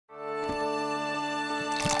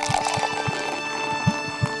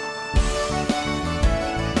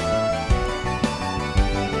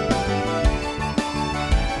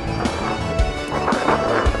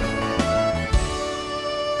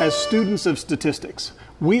As students of statistics,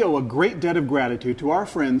 we owe a great debt of gratitude to our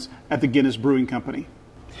friends at the Guinness Brewing Company.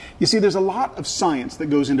 You see, there's a lot of science that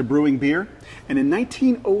goes into brewing beer, and in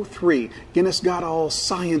 1903, Guinness got all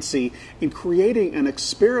science-y in creating an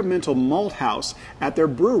experimental malt house at their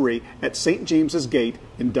brewery at St. James's Gate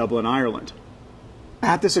in Dublin, Ireland.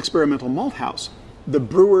 At this experimental malt house, the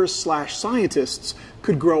brewers/scientists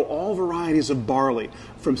could grow all varieties of barley,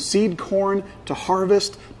 from seed corn to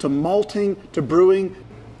harvest to malting to brewing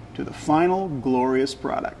to the final glorious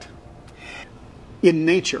product. In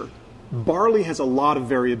nature, barley has a lot of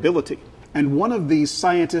variability, and one of these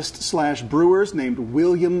scientists/brewers named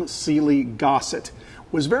William Seeley Gosset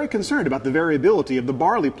was very concerned about the variability of the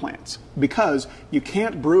barley plants, because you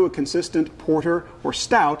can't brew a consistent porter or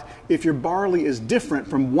stout if your barley is different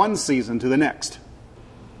from one season to the next.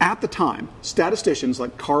 At the time, statisticians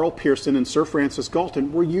like Carl Pearson and Sir Francis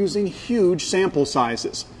Galton were using huge sample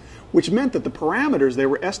sizes, which meant that the parameters they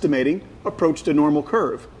were estimating approached a normal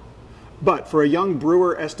curve. But for a young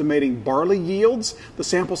brewer estimating barley yields, the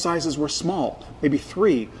sample sizes were small, maybe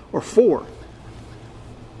 3 or 4.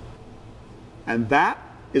 And that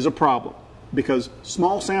is a problem, because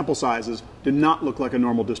small sample sizes do not look like a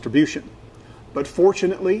normal distribution. But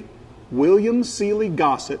fortunately, William Seeley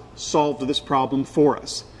Gosset solved this problem for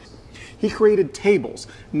us. He created tables,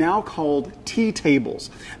 now called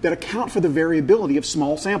T-tables, that account for the variability of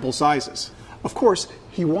small sample sizes. Of course,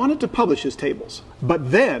 he wanted to publish his tables,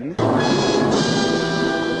 but then... So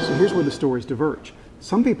here's where the stories diverge.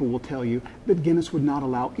 Some people will tell you that Guinness would not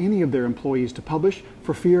allow any of their employees to publish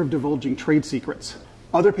for fear of divulging trade secrets.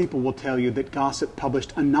 Other people will tell you that Gosset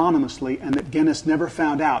published anonymously and that Guinness never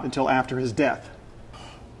found out until after his death.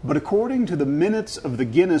 But according to the minutes of the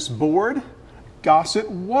Guinness board, Gosset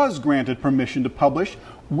was granted permission to publish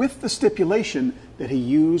with the stipulation that he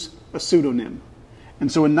use a pseudonym.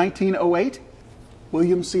 And so in 1908,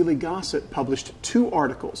 William Seeley Gosset published 2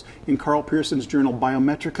 articles in Carl Pearson's journal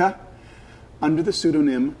Biometrica under the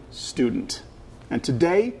pseudonym Student. And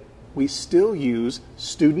today, we still use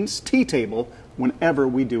Student's T-table whenever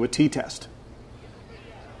we do a T-test.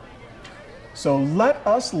 So let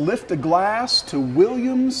us lift a glass to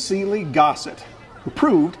William Seeley Gosset, who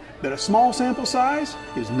proved that a small sample size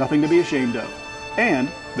is nothing to be ashamed of, and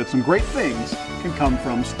that some great things can come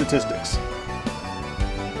from statistics.